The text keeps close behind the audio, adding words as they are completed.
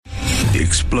The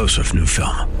explosive new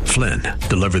film, Flynn,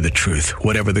 deliver the truth,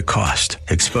 whatever the cost,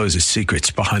 exposes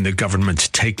secrets behind the government's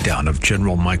takedown of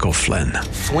General Michael Flynn.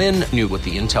 Flynn knew what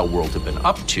the intel world had been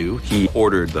up to. He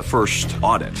ordered the first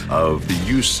audit of the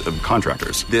use of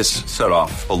contractors. This set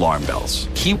off alarm bells.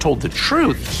 He told the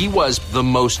truth. He was the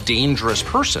most dangerous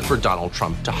person for Donald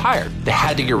Trump to hire. They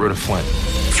had to get rid of Flynn.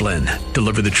 Flynn,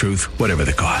 deliver the truth, whatever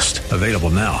the cost. Available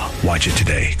now. Watch it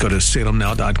today. Go to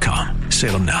salemnow.com.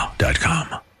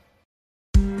 salemnow.com.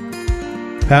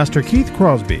 Pastor Keith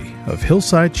Crosby of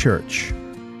Hillside Church.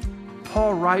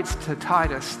 Paul writes to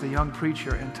Titus, the young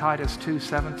preacher, in Titus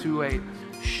 2:7-8,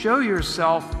 show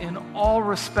yourself in all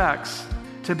respects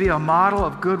to be a model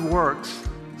of good works,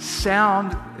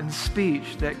 sound in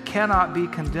speech that cannot be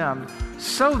condemned,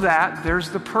 so that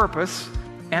there's the purpose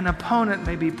an opponent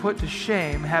may be put to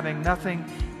shame, having nothing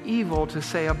evil to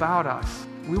say about us.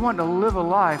 We want to live a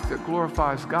life that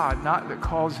glorifies God, not that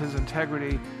calls His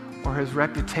integrity or His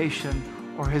reputation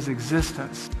or His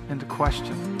existence into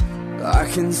question. I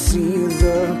can see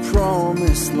the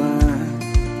promised land,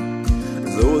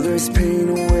 though there's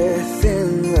pain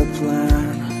within the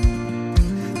plan.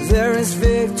 There is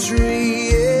victory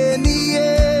in the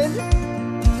end.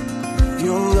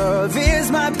 Your love is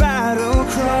my battle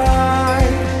cry,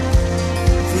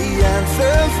 the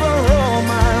anthem for all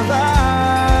my life.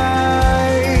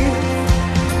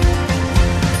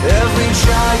 Every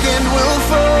giant will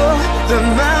fall, the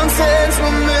mountains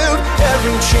will move,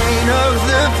 every chain of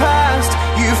the past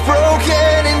you've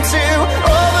broken into.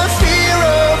 All the fear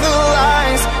of the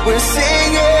lies, we're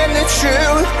singing the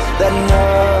truth, that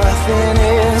nothing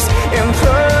is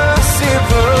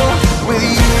impossible with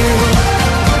you.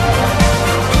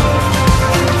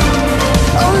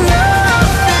 Oh,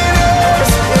 nothing is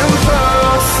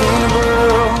impossible.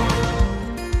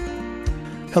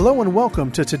 Hello and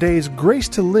welcome to today's Grace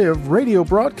to Live radio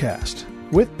broadcast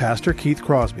with Pastor Keith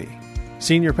Crosby,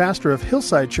 Senior Pastor of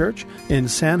Hillside Church in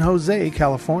San Jose,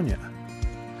 California.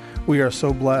 We are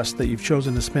so blessed that you've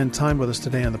chosen to spend time with us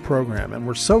today on the program, and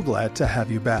we're so glad to have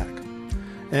you back.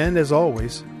 And as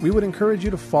always, we would encourage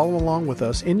you to follow along with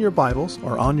us in your Bibles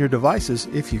or on your devices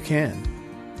if you can.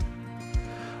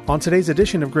 On today's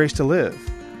edition of Grace to Live,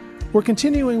 we're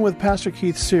continuing with Pastor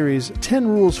Keith's series, 10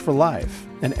 Rules for Life,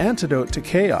 an Antidote to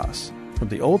Chaos, from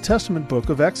the Old Testament book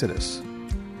of Exodus.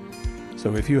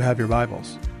 So if you have your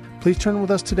Bibles, please turn with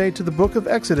us today to the book of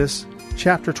Exodus,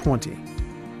 chapter 20.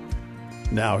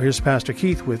 Now here's Pastor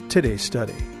Keith with today's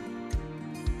study.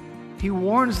 He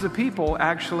warns the people,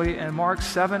 actually, in Mark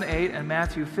 7:8 and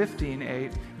Matthew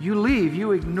 15:8, you leave,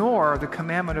 you ignore the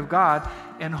commandment of God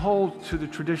and hold to the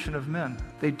tradition of men.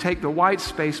 They take the white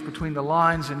space between the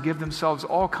lines and give themselves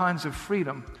all kinds of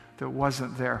freedom that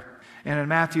wasn't there. And in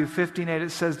Matthew 15:8 it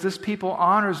says, this people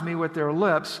honors me with their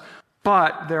lips,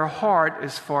 but their heart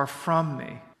is far from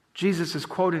me. Jesus is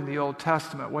quoting the Old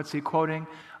Testament. What's He quoting?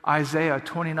 Isaiah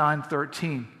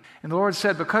 29:13. And the Lord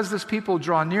said, because this people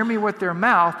draw near me with their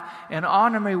mouth and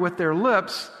honor me with their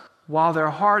lips, while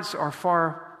their hearts are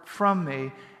far from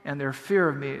me, and their fear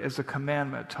of me is a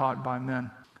commandment taught by men.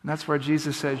 And that's where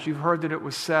Jesus says, you've heard that it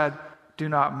was said, do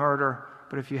not murder,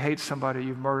 but if you hate somebody,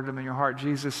 you've murdered them in your heart.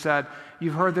 Jesus said,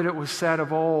 you've heard that it was said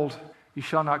of old, you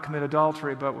shall not commit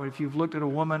adultery, but if you've looked at a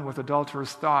woman with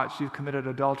adulterous thoughts, you've committed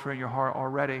adultery in your heart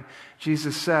already.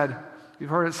 Jesus said, you've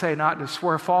heard it say not to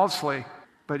swear falsely,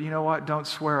 but you know what? Don't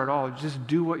swear at all. Just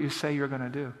do what you say you're going to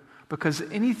do. Because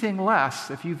anything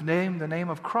less, if you've named the name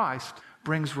of Christ,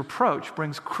 brings reproach,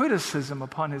 brings criticism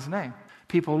upon His name.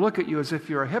 People look at you as if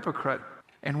you're a hypocrite.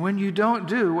 And when you don't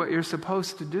do what you're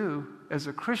supposed to do as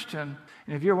a Christian,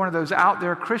 and if you're one of those out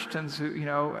there Christians who,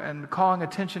 and calling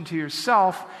attention to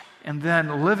yourself and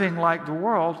then living like the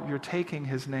world, you're taking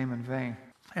His name in vain.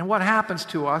 And what happens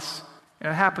to us, and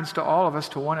it happens to all of us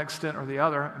to one extent or the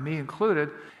other, me included,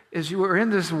 is you are in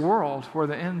this world where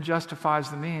the end justifies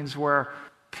the means, where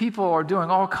people are doing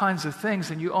all kinds of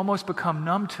things and you almost become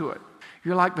numb to it.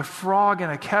 You're like the frog in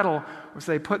a kettle, which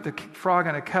they put the frog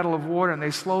in a kettle of water and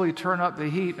they slowly turn up the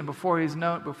heat, and before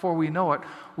we know it,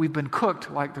 we've been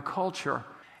cooked like the culture.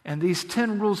 And these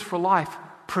 10 rules for life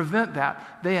prevent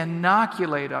that. They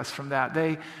inoculate us from that.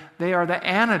 They are the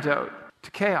antidote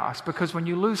to chaos, because when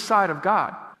you lose sight of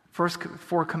God, first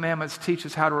 4 commandments teach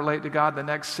us how to relate to God, the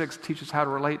next 6 teach us how to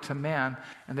relate to man,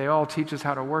 and they all teach us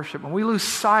how to worship. When we lose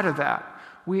sight of that,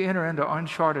 we enter into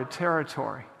uncharted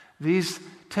territory. These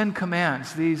 10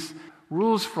 commands, these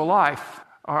rules for life,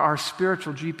 are our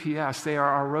spiritual GPS. They are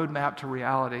our roadmap to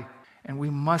reality, and we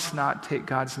must not take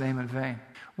God's name in vain.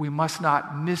 We must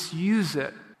not misuse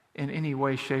it in any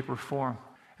way, shape, or form.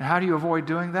 And how do you avoid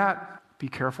doing that? Be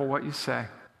careful what you say.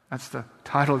 That's the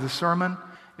title of the sermon.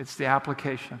 it's the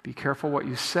application. Be careful what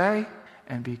you say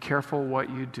and be careful what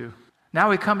you do. Now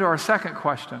we come to our second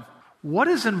question. What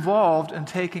is involved in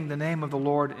taking the name of the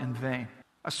Lord in vain?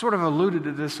 I sort of alluded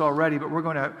to this already, but we're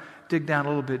going to dig down a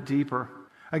little bit deeper.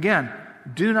 Again,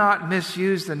 do not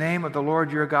misuse the name of the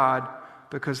Lord your God,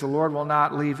 because the Lord will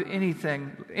not leave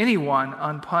anyone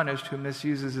unpunished who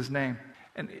misuses his name.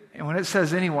 And when it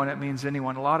says anyone, it means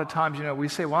anyone. A lot of times, we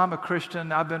say, well, I'm a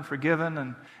Christian, I've been forgiven,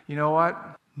 and you know what?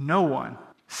 No one,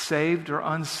 saved or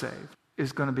unsaved,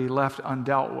 is going to be left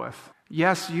undealt with.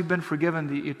 Yes, you've been forgiven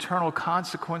the eternal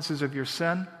consequences of your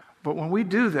sin, but when we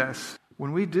do this,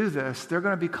 there are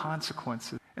going to be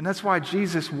consequences. And that's why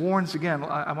Jesus warns again.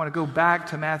 I want to go back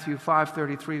to Matthew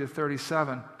 5:33 to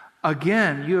 37.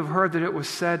 Again, you have heard that it was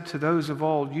said to those of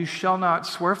old, you shall not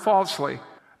swear falsely,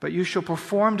 but you shall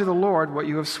perform to the Lord what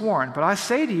you have sworn. But I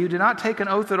say to you, do not take an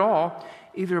oath at all,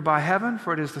 either by heaven,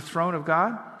 for it is the throne of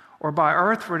God, or by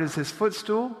earth, for it is his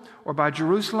footstool, or by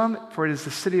Jerusalem, for it is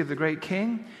the city of the great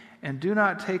king. And do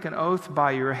not take an oath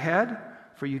by your head,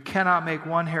 for you cannot make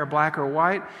one hair black or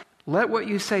white. Let what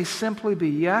you say simply be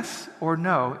yes or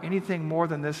no. Anything more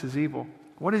than this is evil.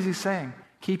 What is he saying?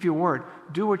 Keep your word.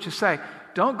 Do what you say.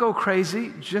 Don't go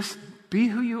crazy. Just be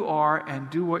who you are and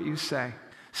do what you say.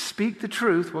 Speak the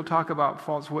truth. We'll talk about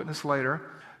false witness later.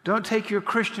 Don't take your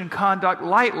Christian conduct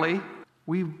lightly.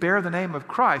 We bear the name of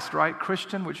Christ, right?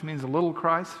 Christian, which means a little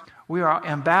Christ. We are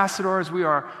ambassadors. We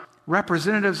are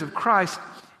representatives of Christ.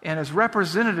 And as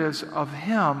representatives of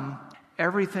him,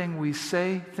 everything we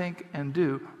say, think, and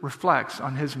do reflects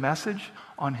on his message,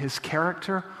 on his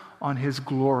character, on his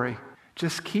glory.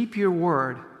 Just keep your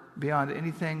word. Beyond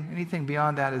anything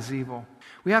beyond that is evil.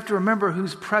 We have to remember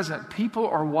who's present. People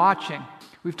are watching.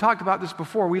 We've talked about this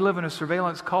before. We live in a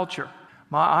surveillance culture.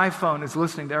 My iPhone is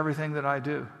listening to everything that I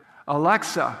do.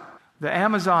 Alexa, the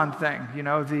Amazon thing,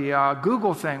 the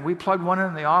Google thing. We plugged one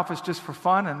in the office just for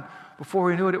fun, and before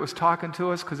we knew it, it was talking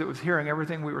to us because it was hearing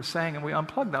everything we were saying, and we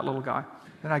unplugged that little guy.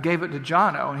 Then I gave it to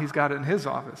Jono, and he's got it in his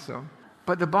office.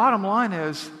 But the bottom line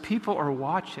is, people are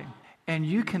watching. And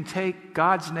you can take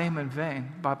God's name in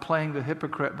vain by playing the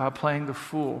hypocrite, by playing the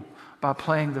fool, by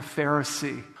playing the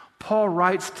Pharisee. Paul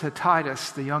writes to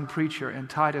Titus, the young preacher, in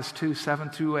Titus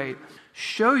 2:7-8,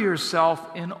 show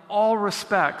yourself in all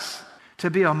respects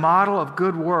to be a model of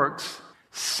good works,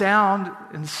 sound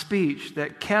in speech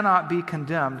that cannot be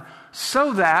condemned,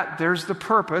 so that, there's the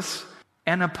purpose,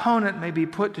 an opponent may be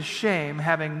put to shame,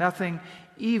 having nothing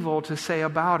evil to say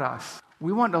about us.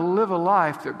 We want to live a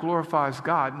life that glorifies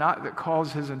God, not that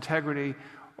calls his integrity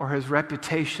or his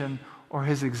reputation or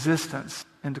his existence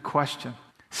into question.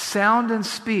 Sound in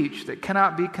speech that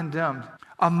cannot be condemned.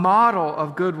 A model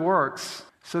of good works,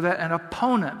 so that an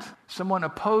opponent, someone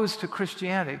opposed to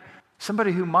Christianity,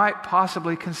 somebody who might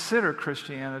possibly consider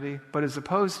Christianity but is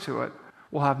opposed to it,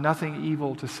 will have nothing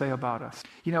evil to say about us.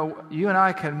 You and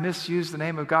I can misuse the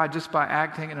name of God just by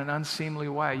acting in an unseemly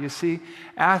way. You see,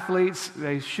 athletes,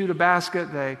 they shoot a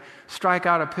basket, they strike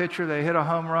out a pitcher, they hit a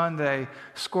home run, they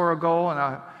score a goal in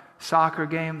a soccer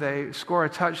game, they score a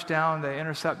touchdown, they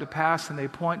intercept a pass, and they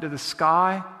point to the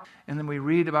sky. And then we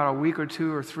read about a week or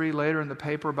two or three later in the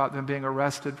paper about them being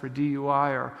arrested for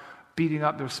DUI or beating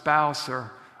up their spouse or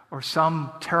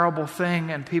some terrible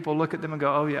thing, and people look at them and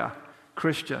go, oh yeah,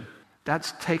 Christian.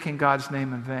 That's taking God's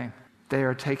name in vain. They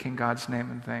are taking God's name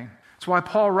in vain. That's why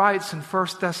Paul writes in 1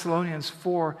 Thessalonians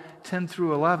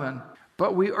 4:10-11,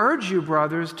 but we urge you,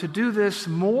 brothers, to do this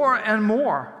more and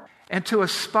more, and to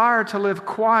aspire to live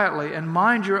quietly and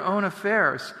mind your own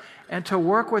affairs, and to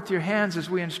work with your hands as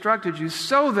we instructed you,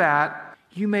 so that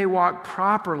you may walk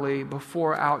properly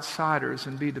before outsiders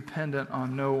and be dependent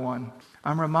on no one.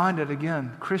 I'm reminded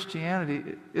again,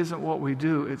 Christianity isn't what we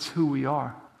do, it's who we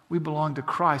are. We belong to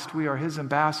Christ. We are his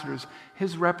ambassadors,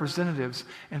 his representatives,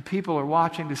 and people are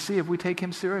watching to see if we take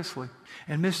him seriously.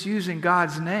 And misusing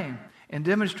God's name and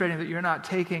demonstrating that you're not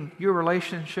taking your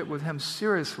relationship with him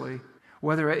seriously,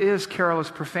 whether it is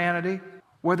careless profanity,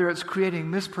 whether it's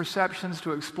creating misperceptions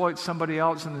to exploit somebody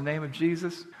else in the name of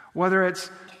Jesus, whether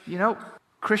it's,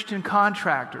 Christian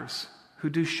contractors who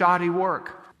do shoddy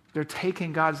work. They're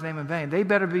taking God's name in vain. They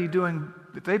better be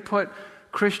if they put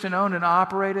Christian owned and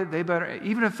operated, they better,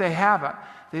 even if they haven't,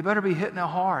 they better be hitting it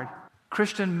hard.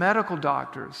 Christian medical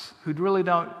doctors who really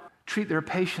don't treat their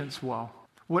patients well.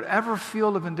 Whatever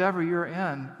field of endeavor you're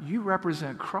in, you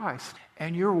represent Christ.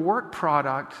 And your work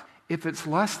product, if it's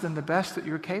less than the best that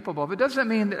you're capable of, it doesn't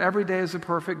mean that every day is a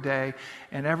perfect day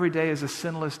and every day is a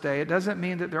sinless day. It doesn't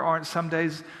mean that there aren't some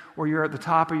days where you're at the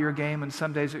top of your game and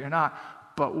some days that you're not.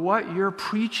 But what you're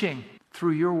preaching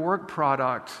through your work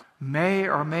product may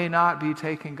or may not be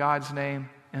taking God's name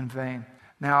in vain.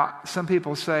 Now, some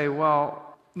people say,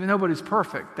 well, Nobody's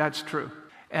perfect, that's true.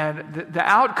 And the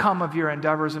outcome of your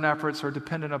endeavors and efforts are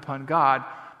dependent upon God,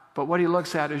 but what he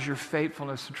looks at is your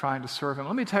faithfulness in trying to serve him.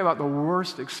 Let me tell you about the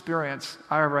worst experience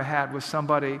I ever had with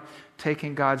somebody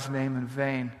taking God's name in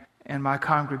vain in my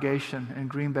congregation in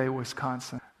Green Bay,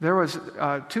 Wisconsin. There was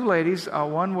two ladies,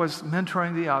 one was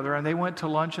mentoring the other, and they went to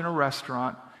lunch in a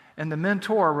restaurant, and the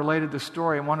mentor related the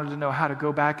story and wanted to know how to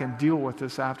go back and deal with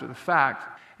this after the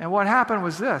fact. And what happened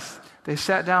was this: they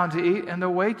sat down to eat, and the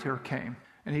waiter came.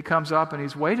 And he comes up, and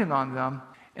he's waiting on them.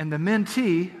 And the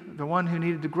mentee, the one who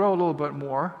needed to grow a little bit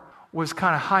more, was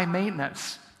kind of high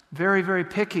maintenance, very, very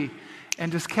picky,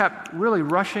 and just kept really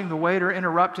rushing the waiter,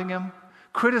 interrupting him,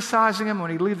 criticizing him. When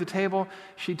he'd leave the table,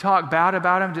 she'd talk bad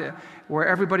about him to where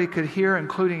everybody could hear,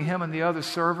 including him and the other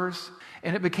servers.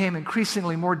 And it became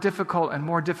increasingly more difficult and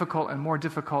more difficult and more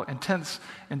difficult, intense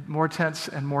and more tense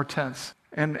and more tense.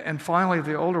 And finally,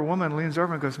 the older woman leans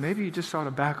over and goes, maybe you just ought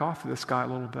to back off of this guy a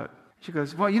little bit. She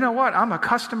goes, well, you know what? I'm a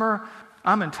customer.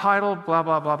 I'm entitled, blah,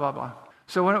 blah, blah, blah, blah.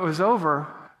 So when it was over,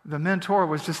 the mentor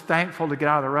was just thankful to get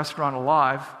out of the restaurant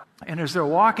alive. And as they're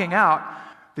walking out,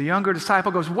 the younger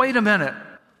disciple goes, wait a minute.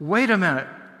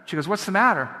 She goes, what's the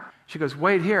matter? She goes,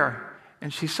 wait here.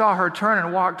 And she saw her turn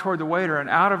and walk toward the waiter, and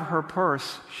out of her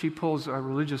purse, she pulls a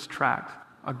religious tract,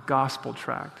 a gospel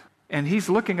tract. And he's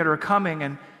looking at her coming,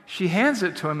 and she hands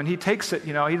it to him, and he takes it,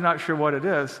 he's not sure what it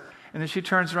is. And then she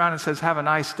turns around and says, have a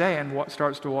nice day, and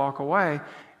starts to walk away.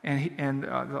 And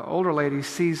the older lady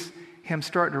sees him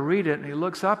start to read it, and he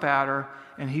looks up at her,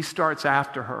 and he starts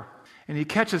after her. And he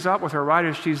catches up with her right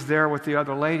as she's there with the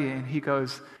other lady, and he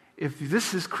goes, if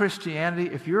this is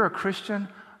Christianity, if you're a Christian,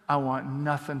 I want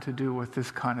nothing to do with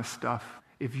this kind of stuff.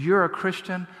 If you're a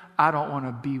Christian, I don't want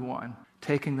to be one,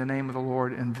 taking the name of the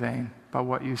Lord in vain by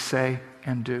what you say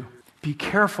and do. Be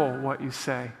careful what you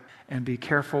say, and be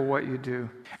careful what you do.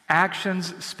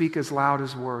 Actions speak as loud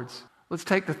as words. Let's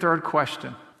take the third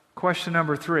question. Question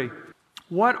number 3.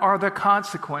 What are the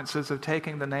consequences of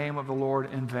taking the name of the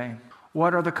Lord in vain?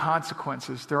 What are the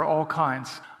consequences? There are all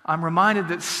kinds. I'm reminded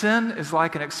that sin is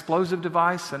like an explosive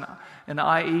device, an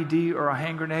IED or a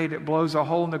hand grenade. It blows a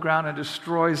hole in the ground and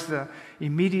destroys the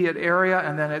immediate area,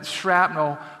 and then its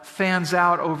shrapnel fans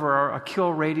out over a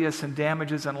kill radius and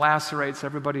damages and lacerates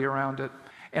everybody around it.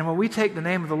 And when we take the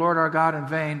name of the Lord our God in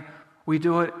vain, we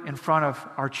do it in front of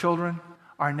our children,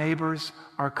 our neighbors,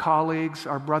 our colleagues,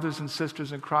 our brothers and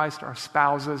sisters in Christ, our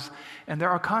spouses, and there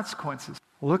are consequences.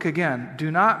 Look again. Do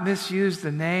not misuse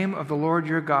the name of the Lord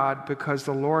your God, because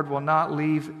the Lord will not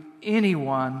leave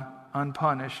anyone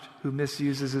unpunished who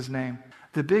misuses his name.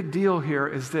 The big deal here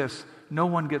is this: no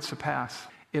one gets a pass.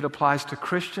 It applies to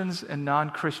Christians and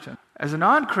non-Christians. As a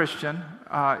non-Christian,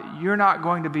 you're not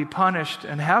going to be punished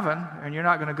in heaven, and you're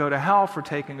not going to go to hell for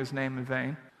taking his name in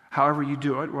vain, however you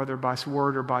do it, whether by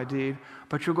word or by deed,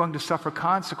 but you're going to suffer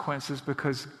consequences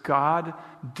because God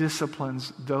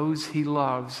disciplines those he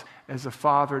loves as a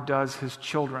father does his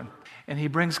children. And he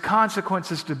brings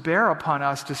consequences to bear upon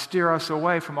us to steer us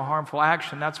away from a harmful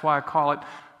action. That's why I call it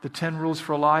the 10 rules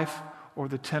for life or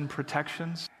the 10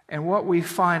 protections. And what we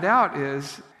find out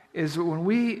is when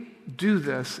we do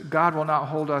this, God will not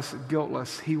hold us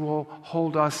guiltless. He will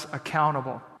hold us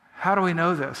accountable. How do we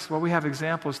know this? Well, we have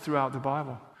examples throughout the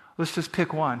Bible. Let's just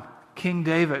pick one. King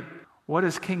David. What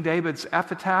is King David's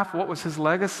epitaph? What was his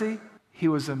legacy? He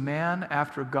was a man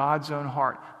after God's own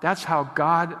heart. That's how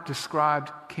God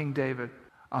described King David,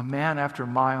 a man after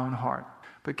my own heart.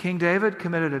 But King David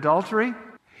committed adultery.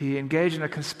 He engaged in a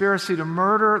conspiracy to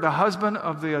murder the husband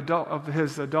of the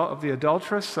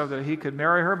adulteress so that he could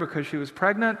marry her because she was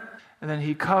pregnant. And then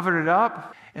he covered it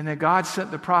up. And then God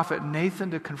sent the prophet Nathan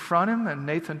to confront him. And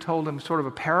Nathan told him sort of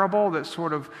a parable that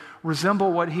sort of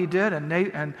resembled what he did.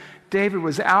 And David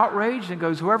was outraged and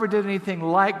goes, whoever did anything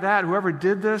like that, whoever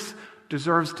did this,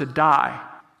 deserves to die.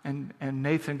 And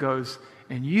Nathan goes,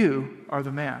 and you are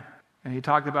the man. And he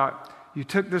talked about, you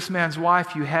took this man's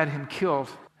wife, you had him killed.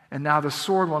 And now the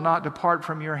sword will not depart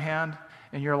from your hand,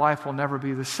 and your life will never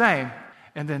be the same.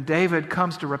 And then David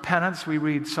comes to repentance. We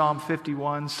read Psalm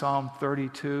 51, Psalm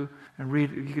 32, and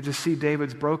you can just see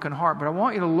David's broken heart. But I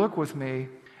want you to look with me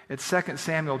at 2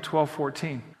 Samuel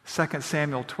 12:14. 2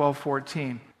 Samuel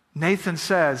 12:14. Nathan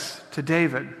says to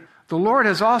David, the Lord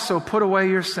has also put away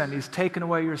your sin. He's taken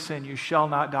away your sin. You shall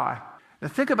not die. Now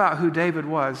think about who David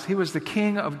was. He was the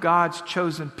king of God's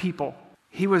chosen people.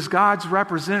 He was God's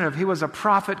representative. He was a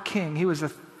prophet king. He was a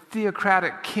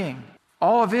theocratic king.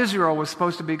 All of Israel was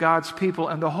supposed to be God's people,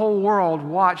 and the whole world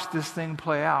watched this thing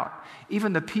play out,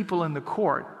 even the people in the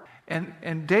court.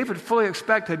 And David fully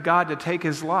expected God to take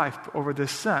his life over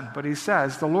this sin. But he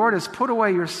says, the Lord has put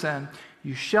away your sin.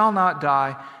 You shall not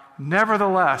die.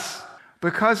 Nevertheless,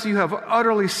 Because you have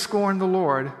utterly scorned the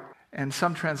Lord, and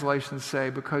some translations say,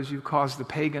 because you caused the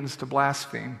pagans to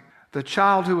blaspheme, the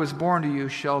child who was born to you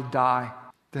shall die.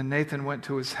 Then Nathan went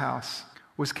to his house.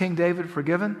 Was King David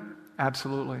forgiven?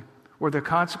 Absolutely. Were there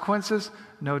consequences?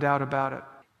 No doubt about it.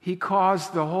 He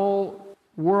caused the whole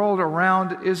world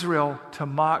around Israel to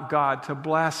mock God, to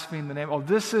blaspheme the name. Oh,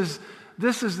 this is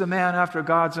the man after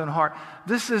God's own heart.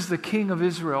 This is the king of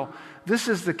Israel. This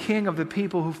is the king of the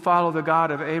people who follow the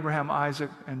God of Abraham, Isaac,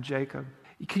 and Jacob.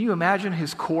 Can you imagine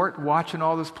his court watching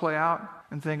all this play out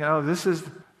and thinking, oh, this is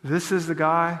the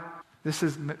guy. This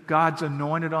is God's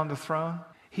anointed on the throne.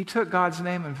 He took God's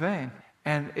name in vain,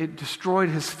 and it destroyed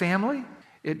his family.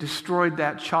 It destroyed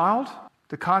that child.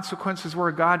 The consequences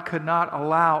were God could not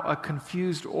allow a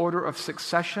confused order of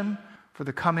succession for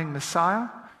the coming Messiah,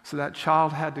 so that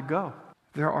child had to go.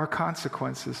 There are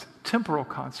consequences, temporal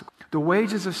consequences. The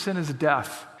wages of sin is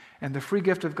death, and the free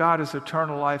gift of God is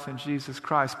eternal life in Jesus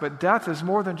Christ. But death is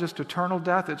more than just eternal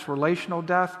death. It's relational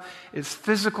death. It's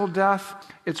physical death.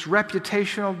 It's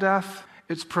reputational death.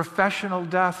 It's professional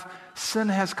death. Sin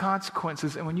has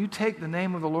consequences, and when you take the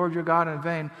name of the Lord your God in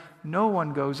vain, no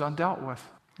one goes undealt with.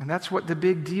 And that's what the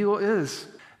big deal is.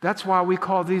 That's why we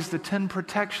call these the 10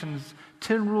 protections,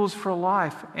 10 rules for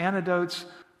life, antidotes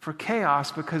for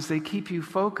chaos, because they keep you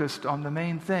focused on the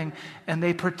main thing, and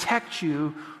they protect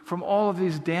you from all of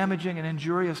these damaging and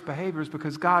injurious behaviors,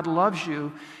 because God loves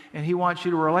you and He wants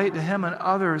you to relate to Him and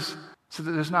others so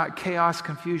that there's not chaos,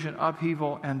 confusion,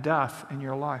 upheaval, and death in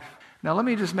your life. Now, let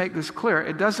me just make this clear.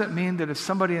 It doesn't mean that if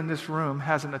somebody in this room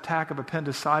has an attack of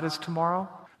appendicitis tomorrow,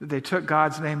 that they took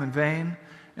God's name in vain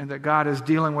and that God is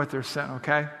dealing with their sin,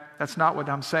 okay? That's not what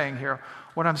I'm saying here.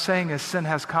 What I'm saying is sin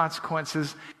has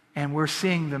consequences, and we're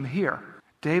seeing them here.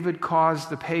 David caused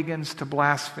the pagans to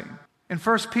blaspheme. In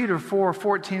 1 Peter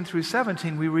 4:14 through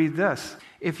 17, we read this: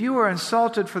 "If you are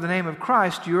insulted for the name of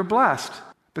Christ, you are blessed,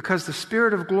 because the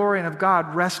Spirit of glory and of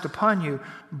God rests upon you.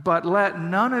 But let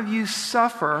none of you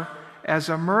suffer as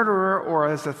a murderer or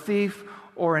as a thief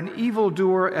or an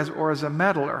evildoer or as a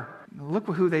meddler." Look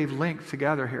who they've linked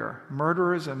together here.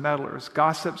 Murderers and meddlers,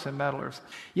 gossips and meddlers.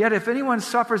 "Yet if anyone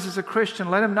suffers as a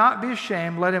Christian, let him not be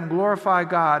ashamed. Let him glorify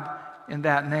God in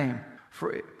that name.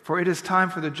 For it is time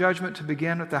for the judgment to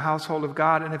begin with the household of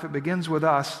God. And if it begins with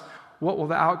us, what will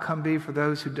the outcome be for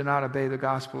those who do not obey the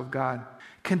gospel of God?"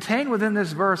 Contained within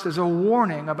this verse is a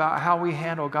warning about how we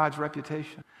handle God's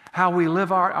reputation, how we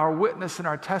live our witness and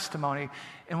our testimony.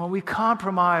 And when we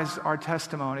compromise our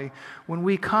testimony, when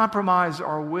we compromise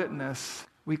our witness,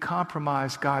 we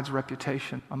compromise God's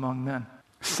reputation among men.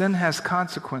 Sin has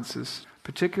consequences,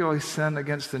 particularly sin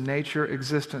against the nature,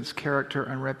 existence, character,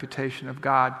 and reputation of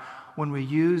God when we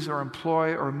use or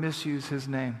employ or misuse His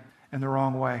name in the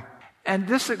wrong way. And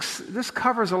this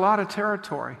covers a lot of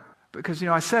territory. Because,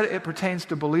 I said it pertains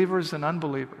to believers and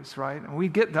unbelievers, right? And we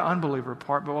get the unbeliever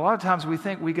part, but a lot of times we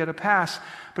think we get a pass.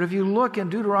 But if you look in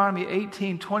Deuteronomy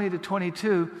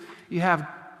 18:20-22, you have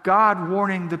God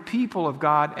warning the people of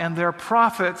God and their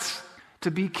prophets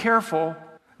to be careful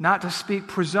not to speak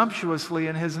presumptuously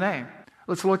in His name.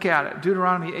 Let's look at it.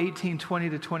 Deuteronomy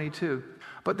 18:20-22.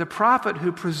 "But the prophet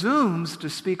who presumes to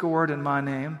speak a word in my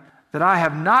name that I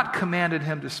have not commanded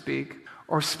him to speak,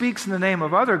 or speaks in the name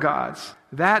of other gods,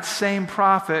 that same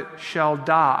prophet shall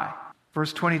die."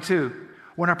 Verse 22,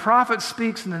 "When a prophet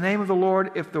speaks in the name of the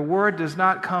Lord, if the word does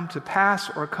not come to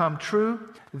pass or come true,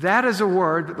 that is a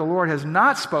word that the Lord has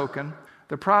not spoken.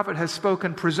 The prophet has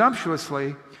spoken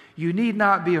presumptuously. You need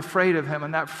not be afraid of him."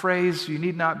 And that phrase, "you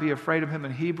need not be afraid of him,"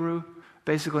 in Hebrew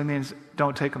basically means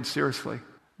don't take them seriously.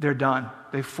 They're done.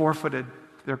 They forfeited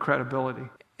their credibility.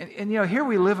 And here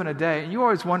we live in a day, and you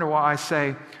always wonder why I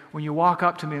say, when you walk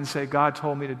up to me and say, "God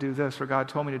told me to do this," or "God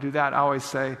told me to do that," I always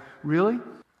say, "Really?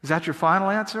 Is that your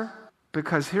final answer?"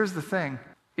 Because here's the thing.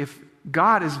 If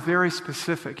God is very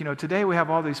specific, today we have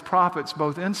all these prophets,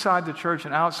 both inside the church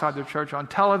and outside the church, on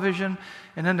television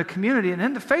and in the community, and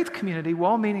in the faith community,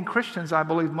 well-meaning Christians, I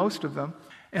believe most of them,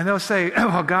 and they'll say,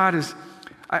 "Oh, God is,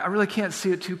 I really can't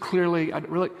see it too clearly,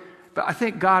 but I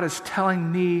think God is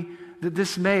telling me that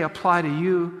this may apply to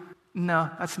you."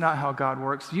 No, that's not how God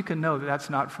works. You can know that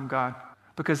that's not from God,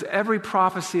 because every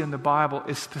prophecy in the Bible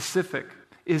is specific,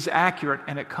 is accurate,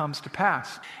 and it comes to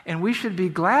pass. And we should be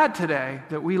glad today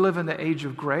that we live in the age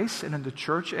of grace and in the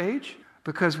church age,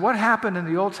 because what happened in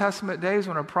the Old Testament days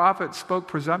when a prophet spoke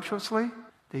presumptuously?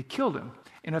 They killed him.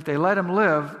 And if they let him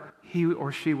live, he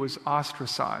or she was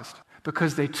ostracized,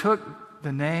 because they took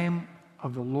the name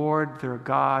of the Lord their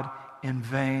God in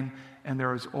vain, and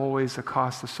there is always a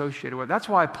cost associated with it. That's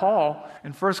why Paul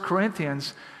in 1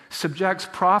 Corinthians subjects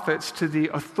prophets to the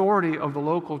authority of the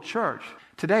local church,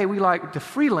 Today, we like to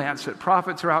freelance it.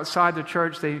 Prophets are outside the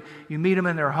church. You meet them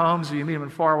in their homes or you meet them in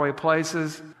faraway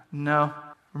places. No.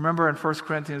 Remember in 1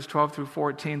 Corinthians 12 through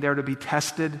 14, they're to be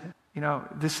tested.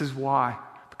 This is why.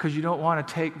 Because you don't want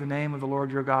to take the name of the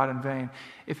Lord your God in vain.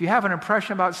 If you have an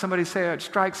impression about somebody, say, it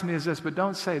strikes me as this, but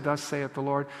don't say, thus saith the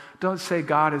Lord. Don't say,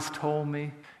 God has told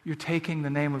me. You're taking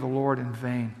the name of the Lord in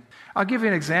vain. I'll give you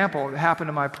an example that happened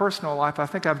in my personal life. I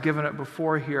think I've given it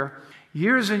before here.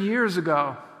 Years and years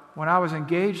ago, when I was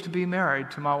engaged to be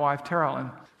married to my wife, Terrell,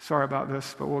 sorry about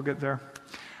this, but we'll get there.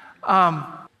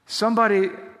 Somebody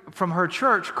from her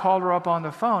church called her up on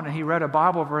the phone, and he read a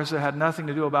Bible verse that had nothing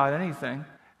to do about anything.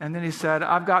 And then he said,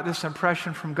 I've got this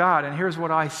impression from God, and here's what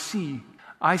I see.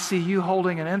 I see you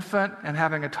holding an infant and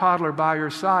having a toddler by your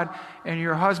side, and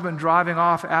your husband driving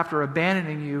off after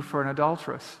abandoning you for an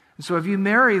adulteress. And so if you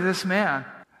marry this man,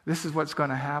 this is what's going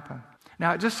to happen.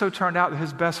 Now, it just so turned out that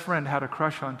his best friend had a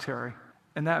crush on Terry,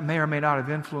 and that may or may not have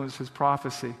influenced his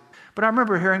prophecy. But I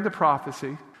remember hearing the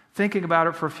prophecy, thinking about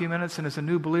it for a few minutes, and as a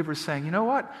new believer saying, you know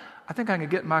what? I think I can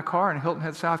get in my car in Hilton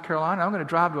Head, South Carolina. I'm going to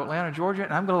drive to Atlanta, Georgia,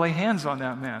 and I'm going to lay hands on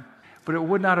that man. But it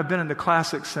would not have been in the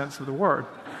classic sense of the word.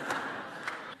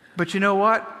 But you know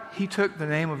what? He took the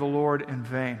name of the Lord in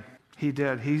vain. He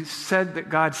did. He said that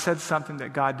God said something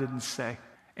that God didn't say.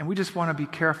 And we just want to be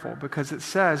careful because it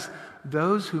says,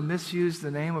 those who misuse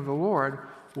the name of the Lord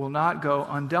will not go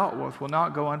undealt with, will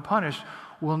not go unpunished,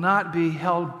 will not be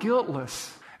held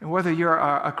guiltless. And whether you're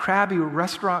a crabby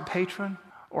restaurant patron,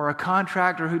 or a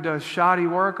contractor who does shoddy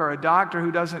work, or a doctor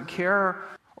who doesn't care,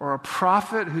 or a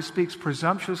prophet who speaks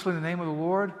presumptuously in the name of the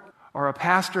Lord, or a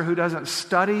pastor who doesn't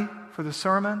study for the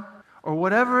sermon, or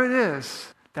whatever it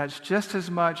is, that's just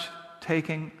as much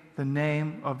taking the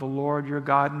name of the Lord your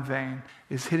God in vain,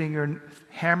 is hitting your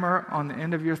hammer on the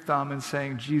end of your thumb and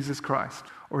saying Jesus Christ,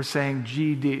 or saying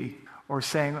GD, or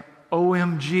saying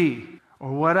OMG,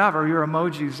 or whatever your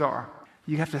emojis are.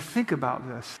 You have to think about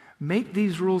this. Make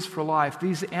these rules for life,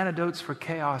 these antidotes for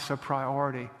chaos, a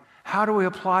priority. How do we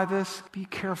apply this? Be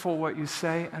careful what you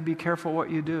say and be careful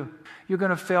what you do. You're going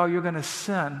to fail, you're going to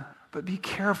sin, but be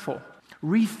careful.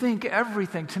 Rethink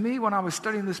everything. To me, when I was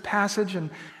studying this passage, and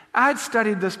I'd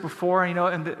studied this before,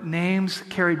 and the names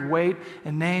carried weight,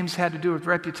 and names had to do with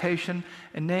reputation,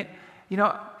 and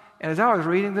as I was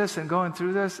reading this and going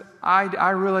through this, I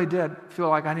really did feel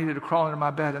like I needed to crawl into my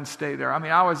bed and stay there.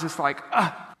 I was just like,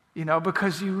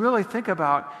 because you really think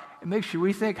about, it makes you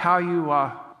rethink how you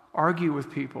argue with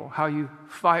people, how you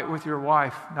fight with your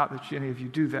wife, not that any of you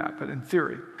do that, but in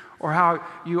theory, or how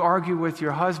you argue with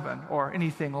your husband or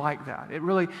anything like that. It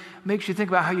really makes you think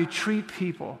about how you treat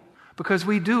people. Because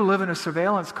we do live in a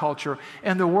surveillance culture,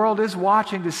 and the world is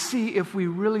watching to see if we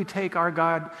really take our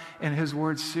God and His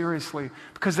Word seriously.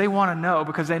 Because they want to know,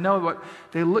 because they know what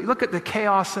they look at the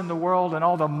chaos in the world and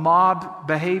all the mob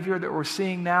behavior that we're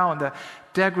seeing now and the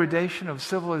degradation of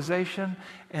civilization.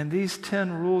 And these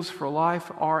 10 rules for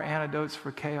life are antidotes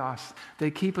for chaos.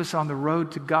 They keep us on the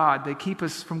road to God. They keep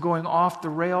us from going off the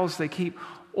rails. They keep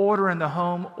order in the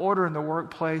home, order in the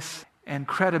workplace, and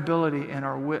credibility in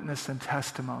our witness and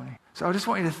testimony. So I just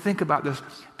want you to think about this.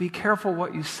 Be careful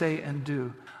what you say and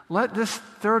do. Let this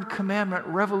third commandment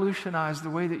revolutionize the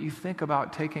way that you think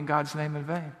about taking God's name in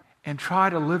vain. And try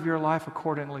to live your life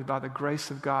accordingly by the grace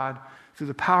of God, through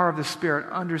the power of the Spirit,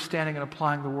 understanding and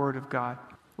applying the Word of God.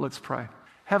 Let's pray.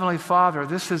 Heavenly Father,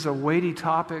 this is a weighty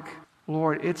topic.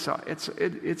 Lord, it's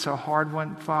a hard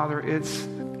one, Father.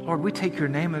 Lord, we take your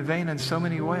name in vain in so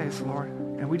many ways, Lord.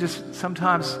 And we just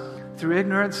sometimes, through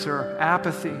ignorance or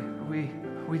apathy, we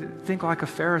think like a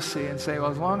Pharisee and say, well,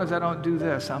 as long as I don't do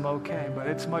this, I'm okay. But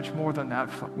it's much more than that.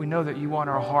 We know that you want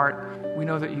our heart. We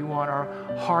know that you want our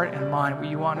heart and mind.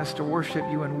 You want us to worship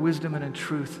you in wisdom and in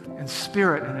truth, in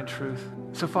spirit and in truth.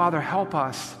 So, Father, help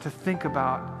us to think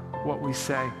about what we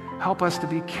say. Help us to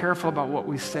be careful about what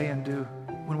we say and do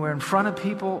when we're in front of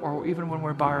people or even when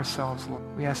we're by ourselves, Lord.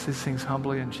 We ask these things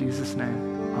humbly in Jesus'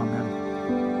 name. Amen.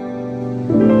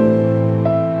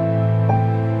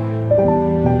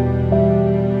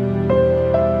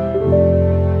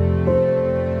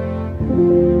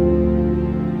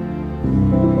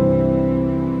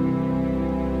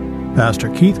 Pastor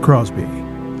Keith Crosby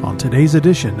on today's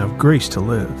edition of Grace to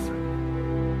Live.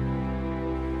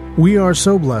 We are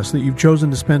so blessed that you've chosen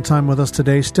to spend time with us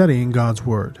today studying God's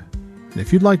Word. And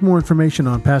if you'd like more information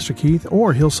on Pastor Keith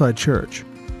or Hillside Church,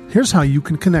 here's how you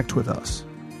can connect with us.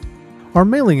 Our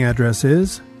mailing address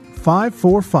is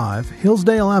 545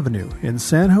 Hillsdale Avenue in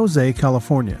San Jose,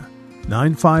 California,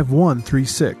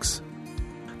 95136.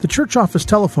 The church office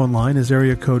telephone line is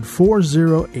area code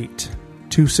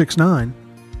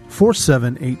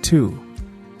 408-269-4782.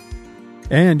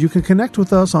 And you can connect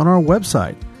with us on our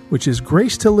website, which is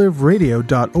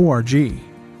gracetoliveradio.org.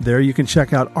 There you can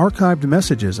check out archived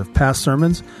messages of past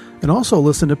sermons and also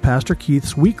listen to Pastor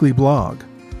Keith's weekly blog.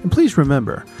 And please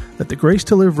remember that the Grace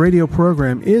to Live radio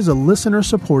program is a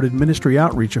listener-supported ministry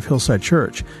outreach of Hillside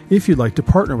Church if you'd like to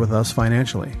partner with us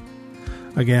financially.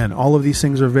 Again, all of these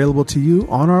things are available to you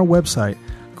on our website,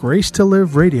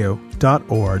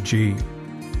 gracetoliveradio.org.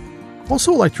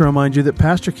 Also, I'd like to remind you that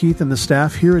Pastor Keith and the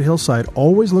staff here at Hillside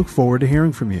always look forward to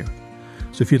hearing from you.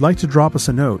 So if you'd like to drop us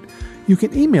a note, you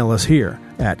can email us here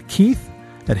at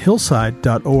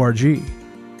keith@hillside.org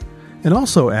and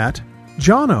also at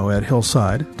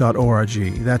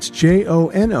jono@hillside.org. That's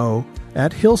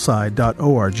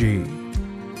JONO@hillside.org.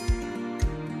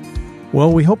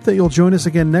 Well, we hope that you'll join us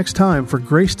again next time for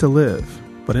Grace to Live.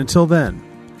 But until then,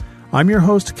 I'm your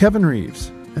host, Kevin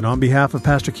Reeves, and on behalf of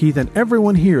Pastor Keith and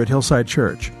everyone here at Hillside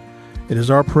Church, it is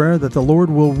our prayer that the Lord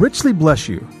will richly bless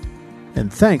you.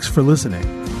 And thanks for listening.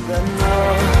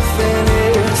 Nothing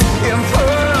is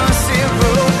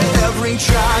impossible. Every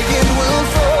giant will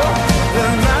fall. The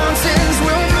mountains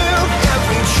will move.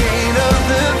 Every chain of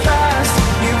the past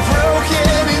you've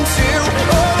broken into.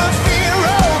 All the fear,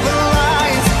 all the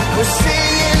lies. We're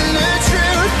singing the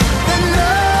truth. That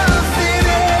nothing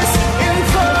is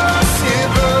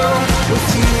impossible with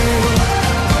you.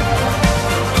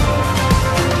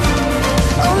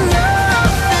 Oh,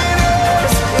 nothing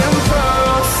is impossible.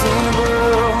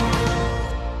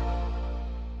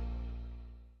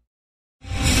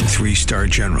 3-star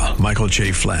General Michael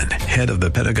J. Flynn, head of the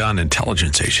Pentagon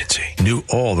Intelligence Agency, knew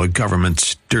all the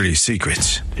government's dirty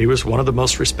secrets. He was one of the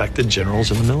most respected generals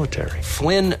in the military.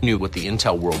 Flynn knew what the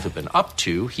intel world had been up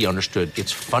to. He understood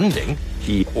its funding.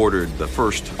 He ordered the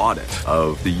first audit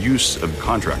of the use of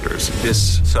contractors.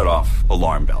 This set off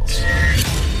alarm bells.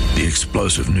 The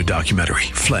explosive new documentary,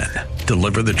 Flynn,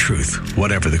 Deliver the Truth,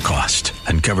 Whatever the Cost,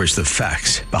 uncovers the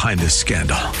facts behind this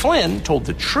scandal. Flynn told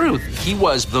the truth. He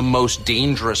was the most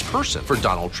dangerous person for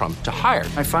Donald Trump to hire.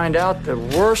 I find out the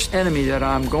worst enemy that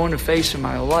I'm going to face in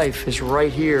my life is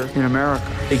right here in America.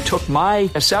 They took my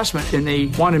assessment and they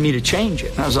wanted me to change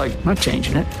it. And I was like, I'm not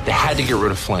changing it. They had to get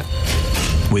rid of Flynn.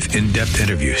 With in-depth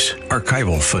interviews,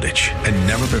 archival footage, and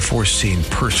never-before-seen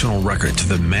personal records of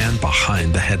the man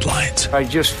behind the headlines. I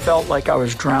just felt like I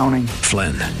was drowning.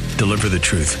 Flynn, Deliver the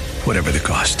Truth, Whatever the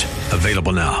Cost.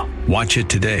 Available now. Watch it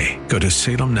today. Go to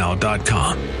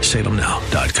salemnow.com.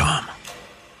 salemnow.com.